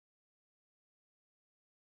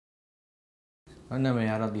နာမည်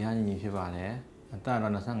ကတော့ဒီဟာညီဖြစ်ပါတယ်အသက်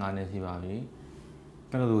တော့25နှစ်ရှိပါပြီ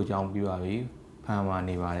တက္ကသိုလ်ကျောင်းပြီးပါပြီဖန်မာ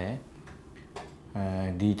နေပါတယ်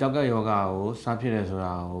ဒီကြောက်ကယောဂကိုစဖြစ်တယ်ဆို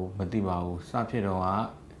တာကိုမသိပါဘူးစဖြစ်တော့က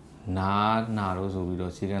နာလို့ဆိုပြီး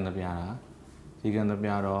တော့စီကံတပြားတာစီကံတ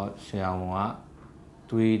ပြားတော့ဆရာဝန်က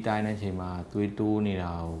တွေးတိုင်းတဲ့ချိန်မှာတွေးတိုးနေ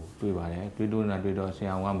တာကိုတွေ့ပါတယ်တွေးတိုးနေတာတွေ့တော့ဆ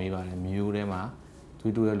ရာဝန်ကမေးပါတယ်မျိုးထဲမှာ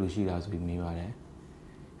တွေးတိုးရလို့ရှိတာဆိုပြီးမေးပါတယ်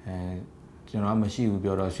ကျွန်တော်ကမရှိဘူး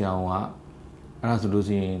ပြောတော့ဆရာဝန်ကအဲ့ဒါဆိုလို့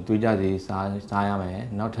ရှိရင်တွေးကြစီစားရမယ်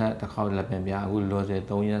နောက်ထပ်တစ်ခေါက်လက်ပြန်ပြအခုလောဆယ်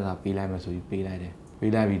3ရက်စာပေးလိုက်မယ်ဆိုပြီးပေးလိုက်တယ်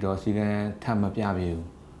ပေးလိုက်ပြီးတော့စီကံထပ်မပြပြဘူး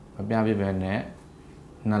မပြပြပဲနဲ့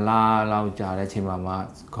2လလောက်ကြာတဲ့ချိန်မှာမှ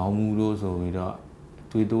ခေါင်းမူလို့ဆိုပြီးတော့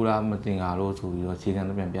တွေးတိုးလားမတင်ကားလို့ဆိုပြီးတော့စီကံလ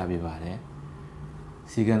က်ပြန်ပြပြပါတယ်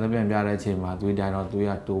စီကံလက်ပြန်ပြတဲ့ချိန်မှာတွေးတိုင်းတော့တွေး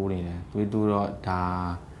ရတိုးနေတယ်တွေးတိုးတော့ဒါ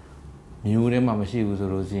မျိုးထဲမှာမရှိဘူးဆို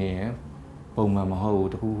လို့ရှိရင်ပုံမှန်မဟုတ်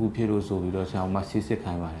ဘူးတခုခုဖြစ်လို့ဆိုပြီးတော့ဆရာမစစ်စစ်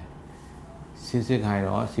ခိုင်းပါတယ်စစ်ခိုင်း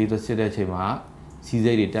တော့စီးသွစစ်တဲ့ချိန်မှာစီး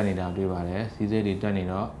စိတ်တွေတက်နေတာတွေ့ပါတယ်စီးစိတ်တွေတက်နေ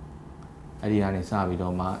တော့အဲ့ဒီကနေစပြီး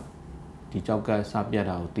တော့မှဒီကြောက်ကစပြတ်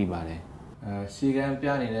တာကိုသိပါတယ်စီကံပြ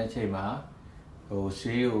နေတဲ့အချိန်မှာ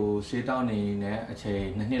ဆေးတောင်းနေတဲ့အချိန်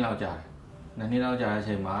2နှစ်လောက်ကြာတယ်2နှစ်လောက်ကြာတဲ့အ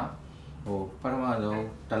ချိန်မှာပထမဆုံး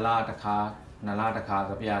1လတစ်ခါ2လတစ်ခါ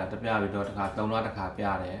ပြရတယ်ပြပြီးတော့တစ်ခါ3လတစ်ခါပြရ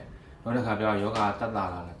တယ်နောက်တစ်ခါပြယောဂတက်တာ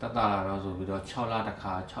လာတော့ဆိုပြီးတော့6လတစ်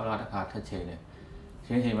ခါထပ်ချိန်တယ်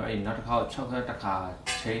ချိန်မှာအဲ့နောက်တစ်ခါ6ခါတစ်ခါ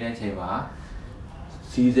ချိန်တဲ့ချိန်မှာ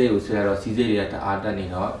စီးစိတ်ကိုဆရာတော့စီးစိတ်တွေကတအားတက်နေ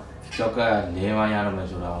တော့ကြောက်ကလဲမရတော့မယ်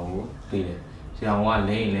ဆိုတာကိုသိတယ်ဆရာက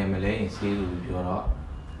လဲရင်လဲမလဲရင်ဆေးလို့ပြောတော့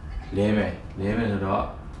လဲမယ်ဆိုတော့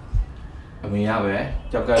အမေကပဲ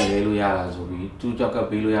ကြောက်ကလဲလို့ရတာဆိုပြီးသူ့ကြောက်က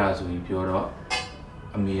ပေးလို့ရတာဆိုပြီးပြောတော့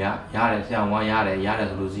အမေကရတယ်ဆရာကရတယ်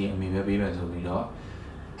ဆိုလို့ရှိရင်အမေပဲပေးမယ်ဆိုပြီးတော့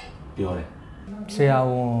ပြောတယ်ဆရာ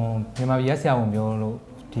ဝန်မြန်မာပြည်ကဆရာဝန်ပြောလို့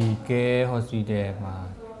ဒီကဲ hospital မှာ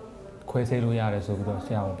ခွဲစိတ်လို့ရတယ်ဆိုပြီးတော့ဆ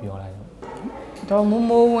ရာဝန်ပြောလိုက်တော့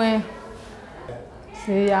မိုးဝင်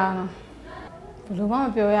ဆေးရဘယ်လိုမှမ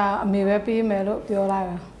ပြောရအမေပဲပေးမယ်လို့ပြောလိုက်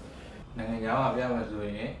ပါနိုင်ငံခြားမှာပြမယ်ဆို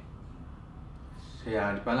ရင်ဆရာ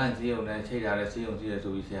ပန်းလန့်ကြီးုံနဲ့ချိန်ထားတဲ့စီးုံစီးရ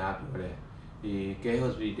ဆိုပြီးဆရာကပြောတယ်ဒီကဲ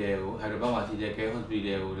hospital ကိုဟိုက်ဒရိုဘတ်မှာရှိတဲ့ကဲ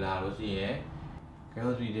hospital ကိုလာလို့ရှိရင်ကဲ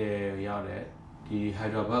hospital ရောက်တယ်ဒီဟို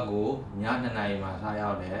က်ဒရိုဘတ်ကိုည2နာရီမှာစ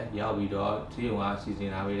ရောက်တယ်ရောက်ပြီးတော့စီးုံကစီစ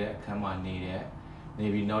ဉ်ထားပေးတဲ့အခန်းမှာနေ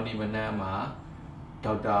ပြီးနောက်နေ့မနက်မှာ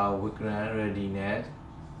ဒေါက်တာဝီဂရန်ရယ်ဒီနဲ့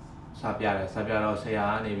စပြတော့ဆရာ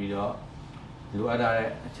ကနေပြီးတော့လိုအပ်တဲ့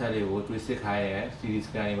အချက်တွေကိုတွေးစစ်ခိုင်းရဲ CT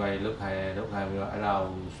scan တွေပါလုပ်ခိုင်းပြီးတော့အဲ့ဒါ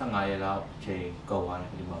ကို15ရက်လောက်ချိန်ကုန်သွားတ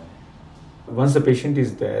ယ်ဒီမှာ Once the patient is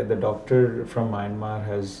there, the doctor from Myanmar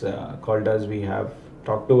has called us. We have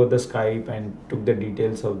talked over the Skype and took the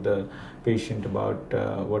details of the patient about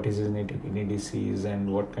what is his native kidney disease and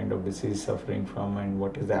what kind of disease suffering from and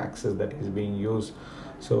what is the access that is being used.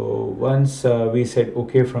 So once we said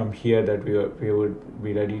okay from here that we would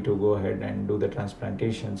be ready to go ahead and do the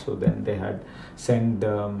transplantation. So then they had sent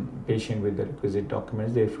the patient with the requisite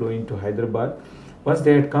documents. They flew into Hyderabad. Once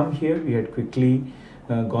they had come here, we had quickly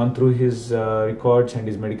gone through his records and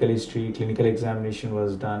his medical history. Clinical examination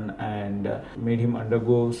was done and made him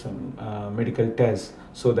undergo some medical tests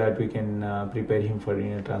so that we can prepare him for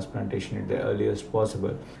renal transplantation at the earliest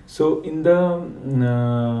possible. So in the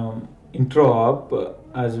intro-op,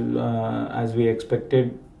 as we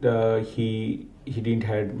expected, he didn't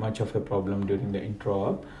had much of a problem during the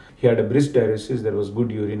intro-op. He had a brisk diuresis. There was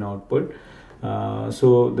good urine output. So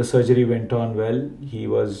the surgery went on well. He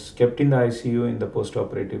was kept in the ICU in the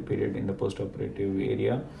post-operative period, in the post-operative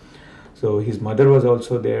area. So his mother was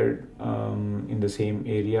also there in the same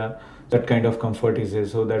area. That kind of comfort is there.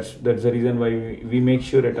 So that's the reason why we make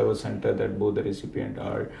sure at our center that both the recipient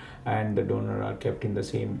and the donor are kept in the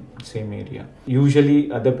same area.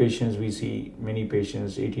 Usually other patients, we see many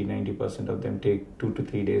patients, 80-90% of them take 2 to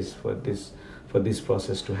 3 days for this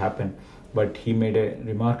process to happen. But he made a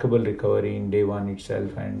remarkable recovery in day 1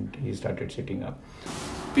 itself and he started sitting up.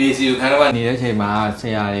 PCU ခါတော့နေတဲ့ချိန်မှာဆ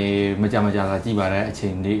ရာတွေမကြလာကြည့်ပါတဲ့အချိ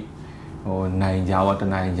န်လေးနိုင်ကြတော့တ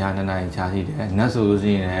နိုင်ကြ2နိုင်ချရှိတယ်နတ်ဆိုလို့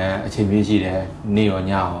ရှိရင်လည်းအချိန်ပြည့်ရှိတယ်နေ့ရော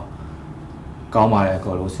ညရောကောင်းပါတယ်အ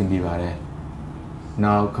ကုန်လုံးဆင်ပြေပါတယ်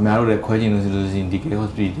နောက်ခင်ဗျားတို့လည်းခွဲခြင်းလို့ဆိုလို့ရှိရင်ဒီ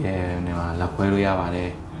hospital နဲ့မှာလက်ခွဲလို့ရပါတယ်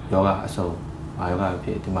ယောဂအစုံယောဂဖြ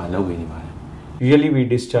စ်ဒီမှာလုပ်နေပါတယ်Usually we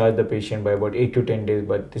discharge the patient by about 8 to 10 days,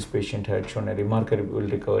 but this patient had shown a remarkable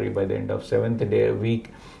recovery by the end of 7th day a week,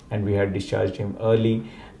 and we had discharged him early,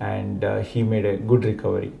 and he made a good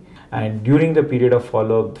recovery. And during the period of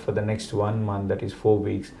follow-up for the next 1 month, that is 4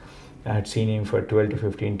 weeks, I had seen him for 12 to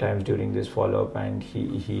 15 times during this follow-up, and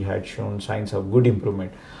he had shown signs of good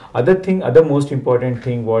improvement. Other most important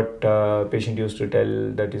thing, what patient used to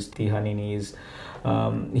tell, that is Tihanini, is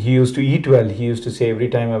he used to eat well. He used to say, every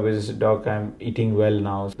time I visit doc, I'm eating well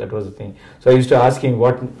now. That was the thing. So I used to ask him,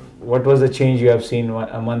 what was the change you have seen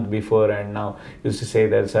a month before and now? He used to say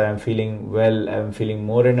that, sir, I'm feeling well, I'm feeling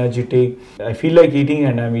more energetic, I feel like eating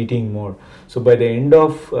and I'm eating more. So by the end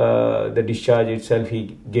of the discharge itself,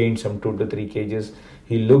 he gained some 2 to 3 kgs.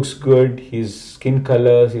 He looks good, his skin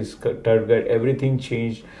colors, his third gut, everything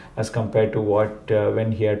changed as compared to what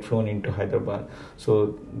when he had flown into Hyderabad.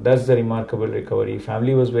 So that's the remarkable recovery.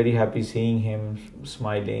 Family was very happy seeing him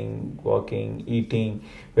smiling, walking, eating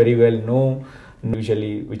very well. No,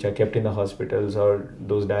 usually which are kept in the hospitals or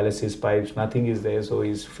those dialysis pipes, nothing is there. So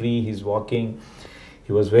he's free, he's walking.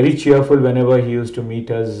 He was very cheerful whenever he used to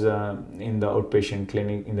meet us in the outpatient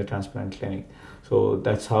clinic, in the transplant clinic. So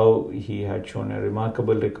that's how he had shown a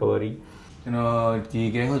remarkable recovery. ကျွန်တော်ဒီ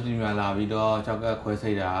ကဲဟော့စီမှာလာပြီးတော့ကြောက်ကခွဲစိ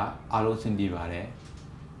တ်တာအားလုံးအဆင်ပြေပါတယ်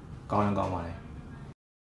ကောင်းပါတယ်